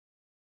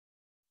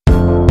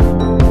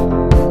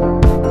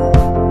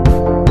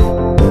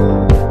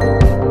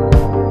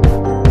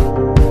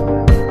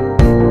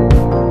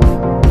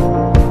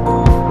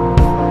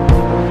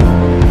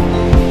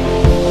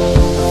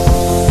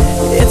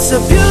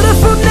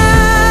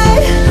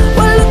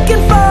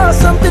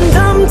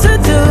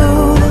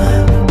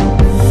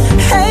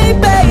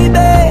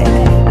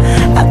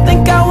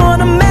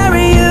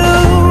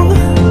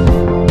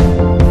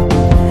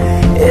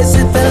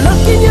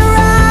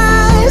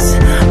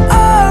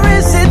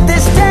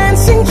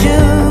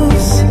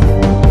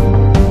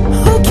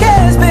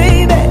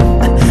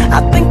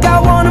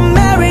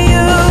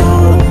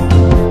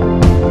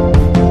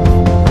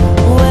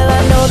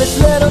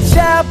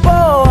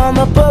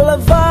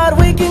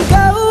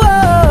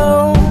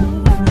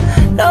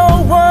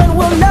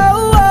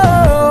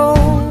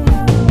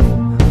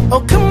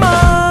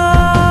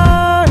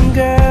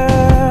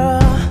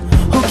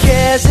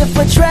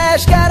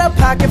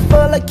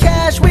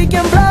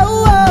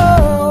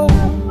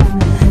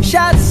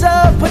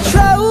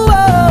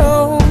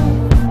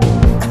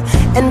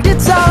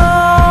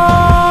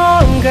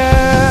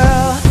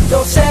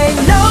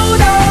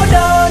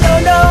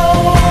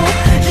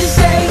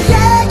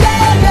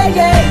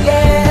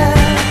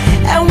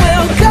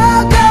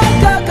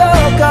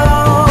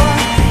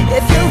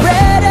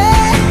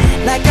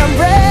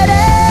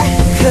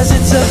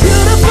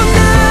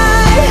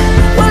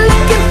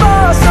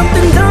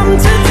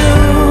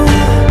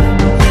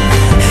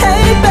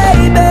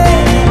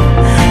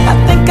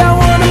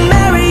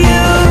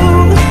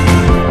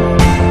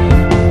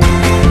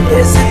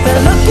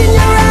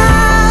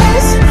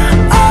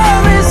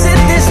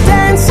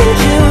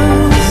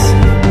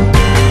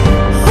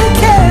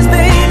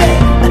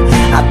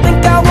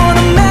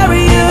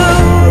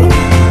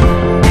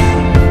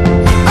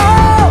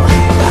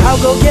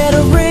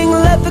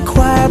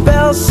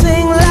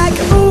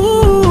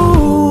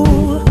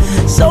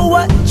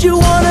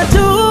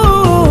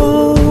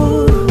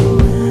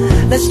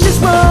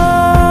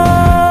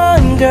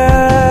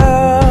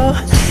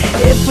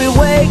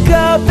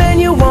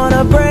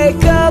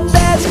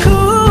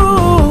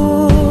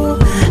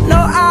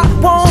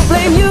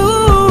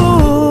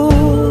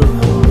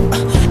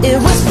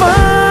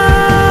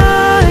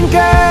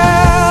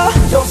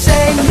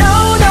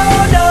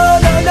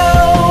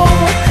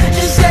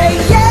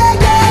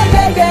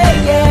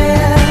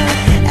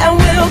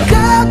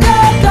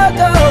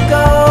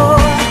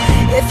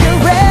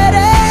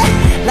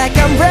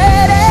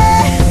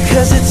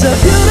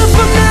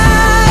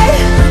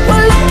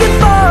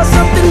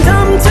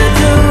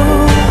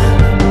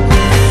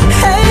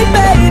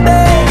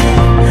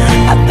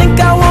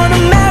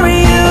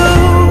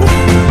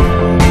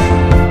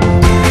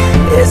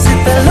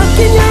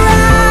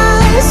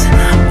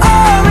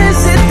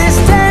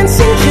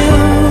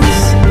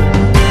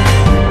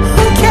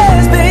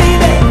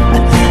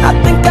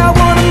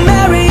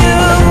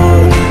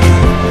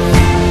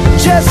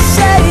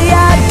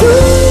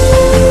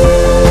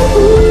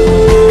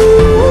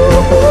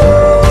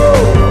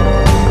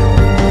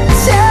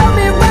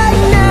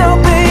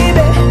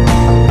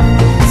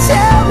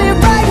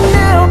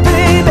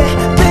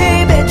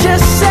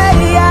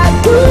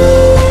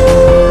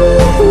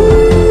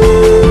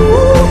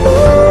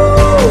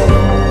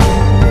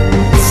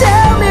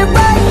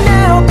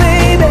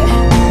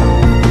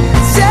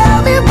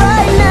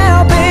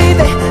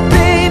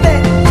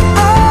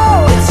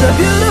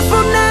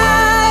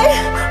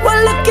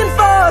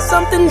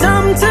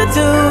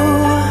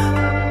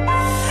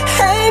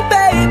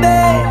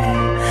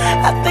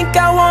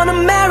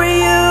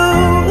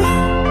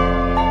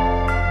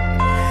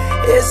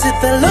Is it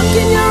the look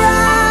in your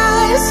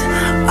eyes,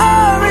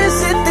 or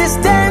is it this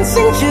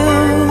dancing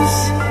juice?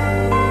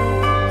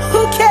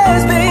 Who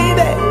cares,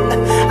 baby?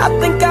 I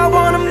think I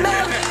wanna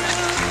marry.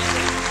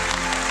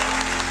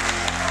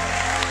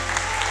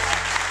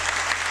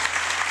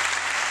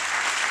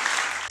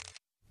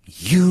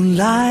 You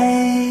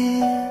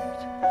light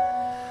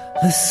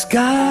the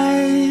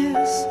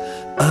skies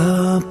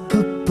up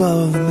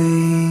above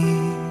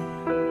me,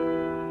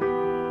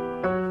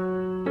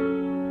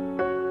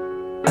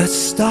 a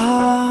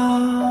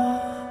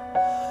star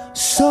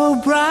so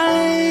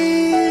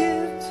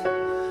bright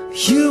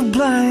you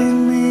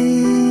blind me.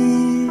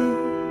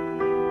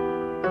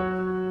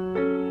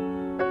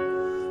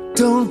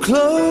 Don't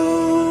close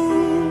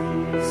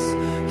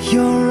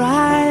your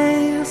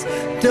eyes,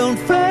 don't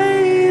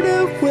fade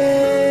away.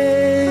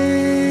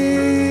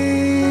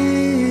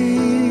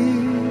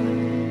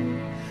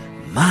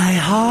 My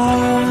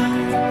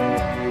heart,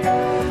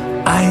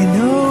 I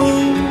know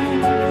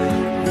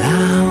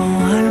now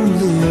I'm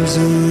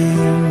losing.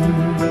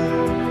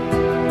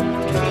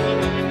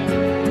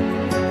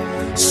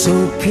 So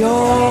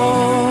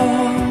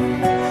pure,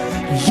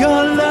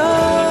 your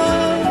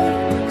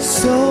love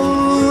so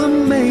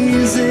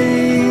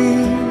amazing.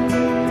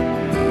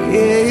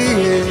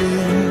 Yeah.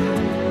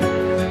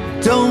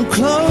 Don't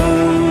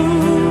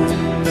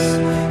close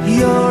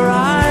your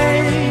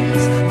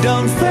eyes,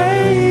 don't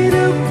fade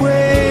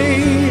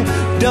away,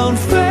 don't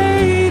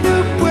fade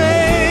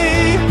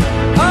away.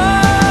 Oh,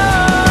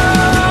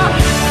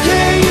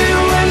 yeah, you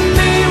and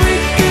me, we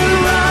can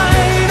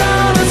ride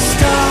on a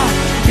star.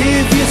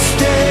 If you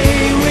stay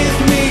with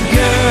me,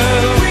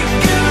 girl, we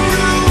can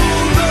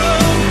rule the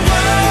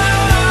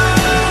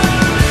world.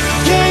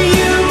 Yeah,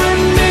 you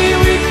and me,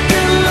 we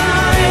can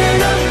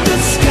light up the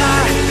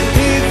sky.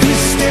 If you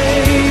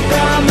stay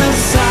by my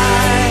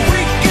side,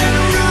 we can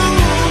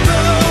rule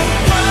the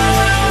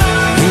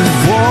world. You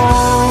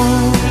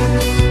won't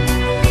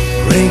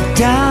break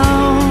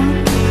down,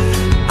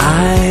 I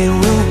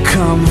will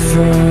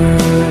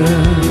comfort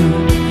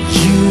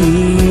you.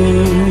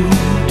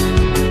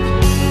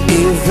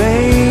 If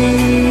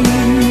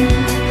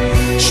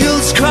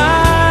angels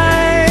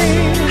cry,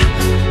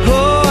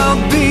 oh,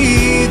 I'll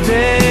be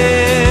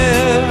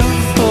there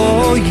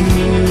for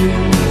you.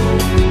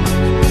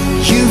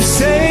 You've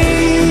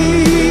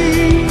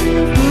saved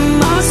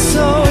my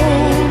soul,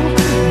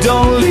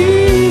 don't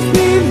leave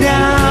me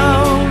now,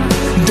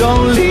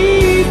 don't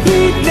leave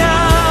me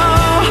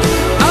now.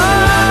 Ah,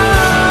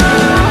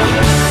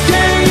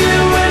 yeah, you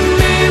and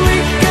me, we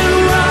can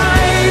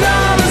ride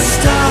on a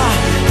star.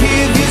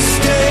 If you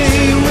stay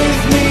with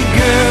me,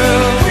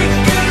 girl, we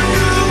can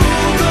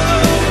rule the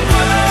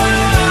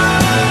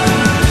world.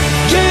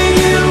 Yeah,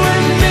 you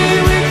and me,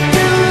 we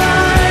can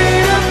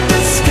light up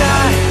the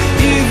sky.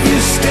 If you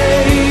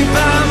stay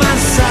by my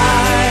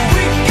side,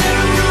 we can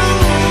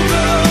rule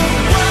the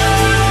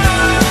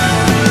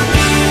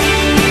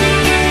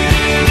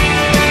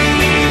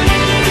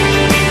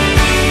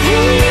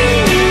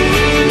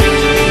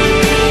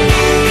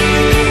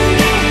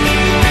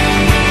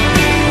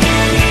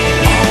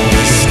All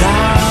the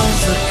stars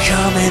are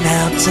coming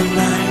out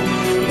tonight,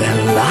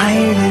 they're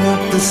lighting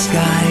up the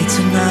sky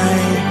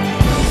tonight.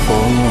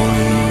 For you,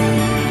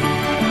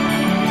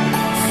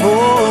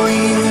 for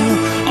you.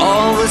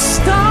 All the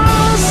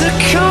stars are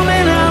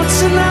coming out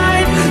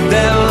tonight,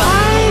 they're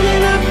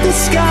lighting up the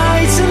sky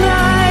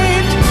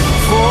tonight.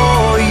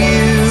 For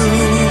you,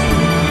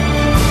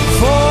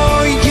 for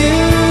you.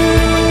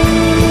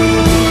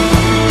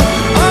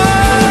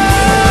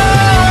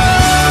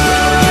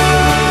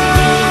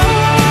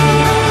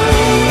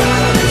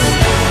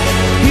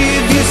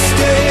 If you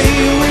stay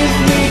with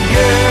me,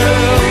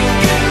 girl, we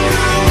can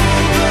rule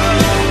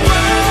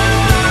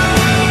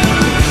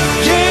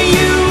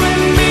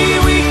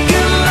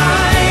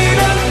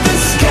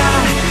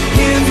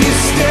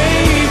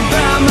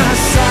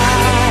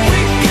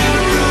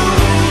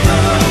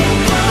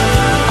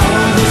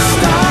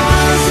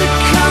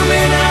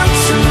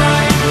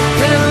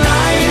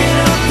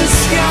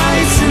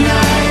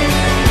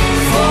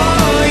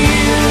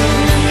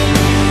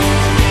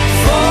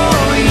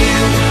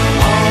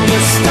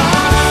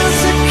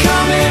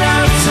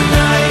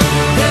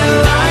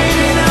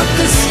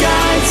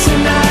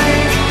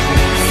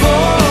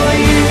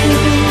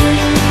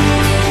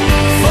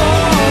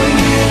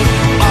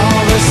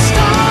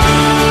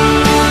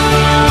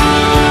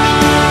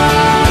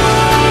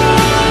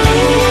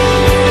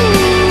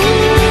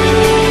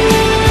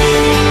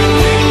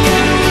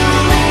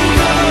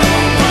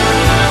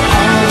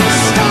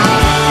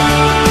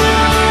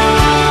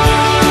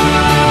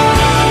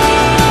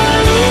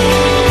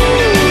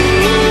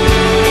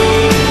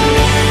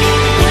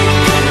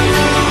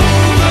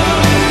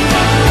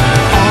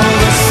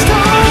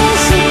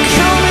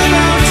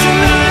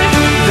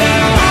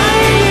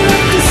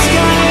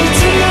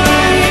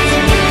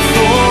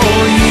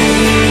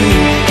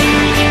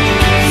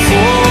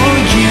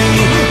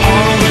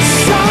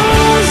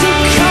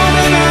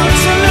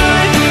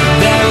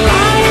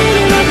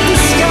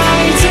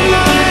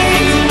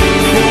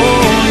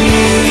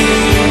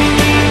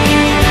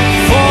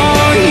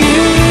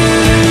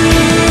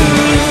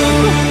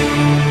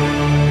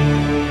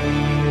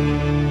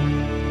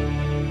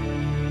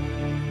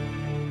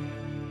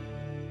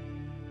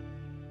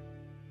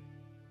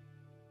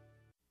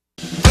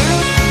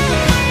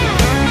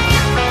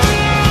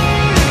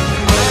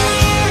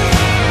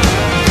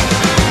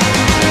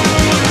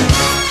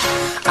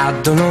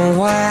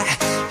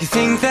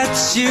think that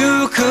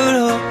you could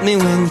hold me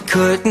when you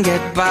couldn't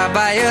get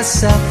by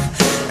yourself?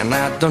 And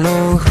I don't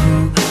know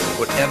who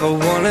would ever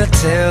wanna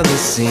tell the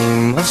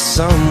seam of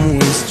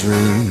someone's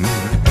dream.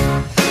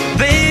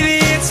 Baby,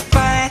 it's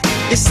fine.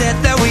 You said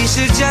that we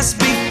should just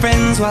be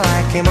friends while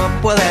I came up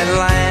with that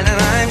line. And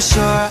I'm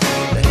sure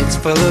that it's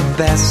for the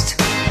best.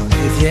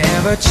 If you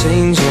ever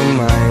change your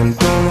mind,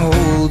 don't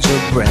hold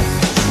your breath.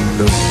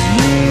 Look,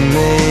 you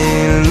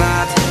may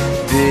not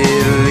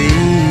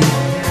believe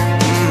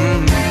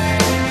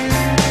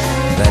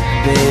that,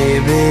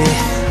 baby,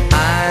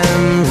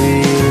 I'm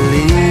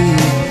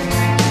relieved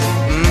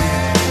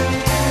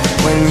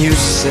when you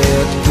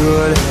said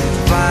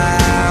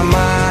goodbye.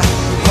 My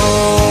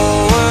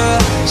whole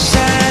world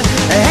shined.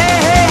 Hey,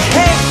 hey,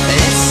 hey,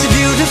 it's a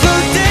beautiful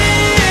day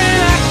and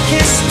I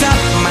can't stop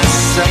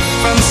myself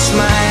from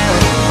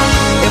smiling.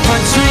 If I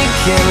drink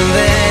and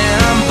then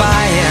I'm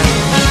buying,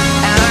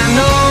 and I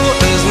know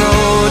there's no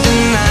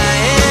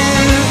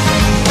denying.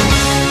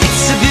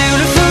 It's a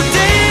beautiful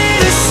day,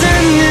 the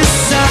sun is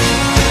up,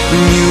 the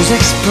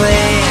music's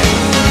playing,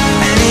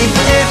 and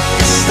even if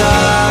it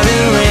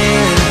started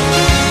raining,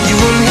 you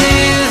won't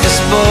hear this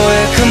boy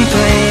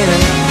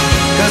complaining.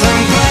 'Cause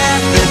I'm glad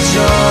that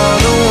you're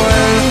the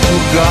one who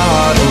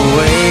got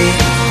away.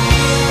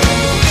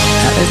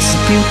 It's a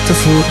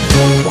beautiful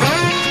day.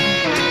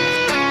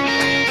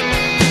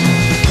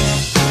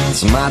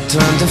 It's my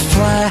turn to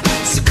fly,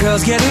 so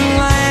girls get in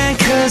line,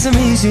 'cause I'm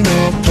easy, no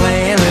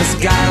playing this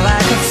guy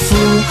like a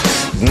fool.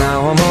 Now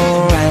I'm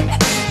alright.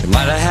 You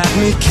might have had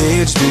me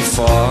caged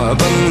before,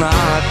 but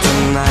not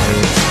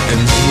tonight.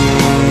 And you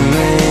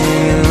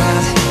may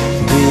not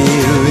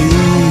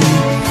believe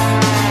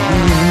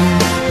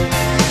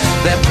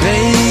that,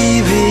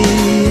 baby,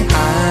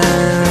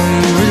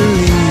 I'm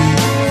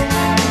relieved.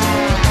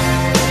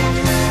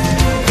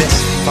 This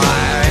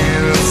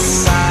fire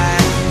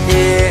inside,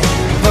 it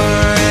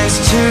burns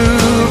too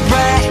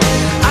bright.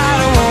 I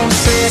don't wanna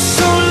stay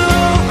so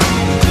long,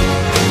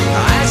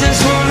 I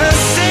just wanna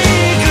say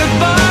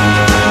goodbye.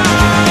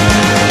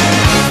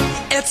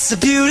 It's a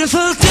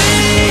beautiful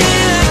day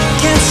and I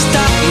can't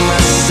stop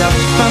myself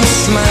from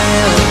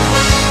smiling.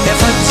 If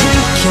I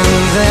drink and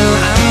then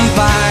I'm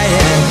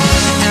buying,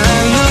 and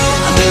I know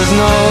there's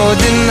no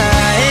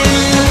denying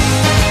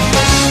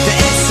that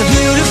it's a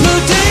beautiful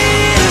day.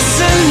 The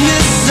sun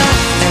is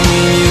up and the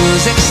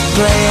music's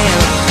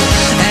playing,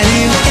 and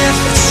even if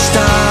it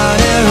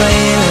started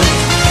raining,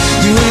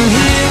 you won't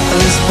hear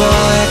this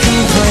boy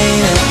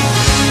complaining.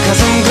 'Cause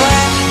I'm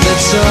glad that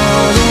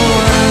you're the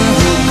one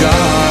who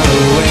got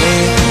away.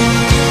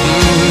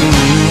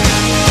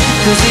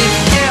 'Cause if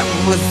you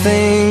ever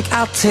think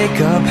I'll take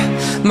up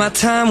my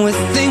time with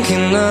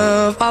thinking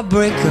of our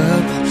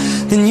breakup,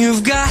 then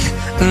you've got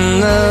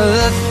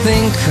another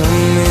thing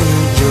coming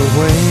your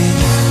way.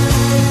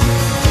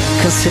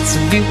 'Cause it's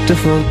a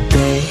beautiful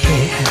day.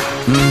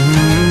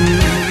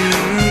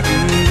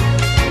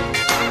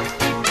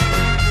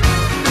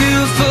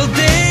 Beautiful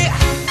day.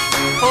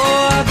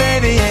 Oh,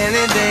 baby,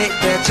 any day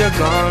that you're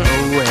gone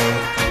away.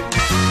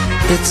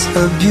 It's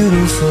a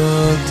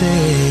beautiful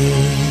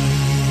day.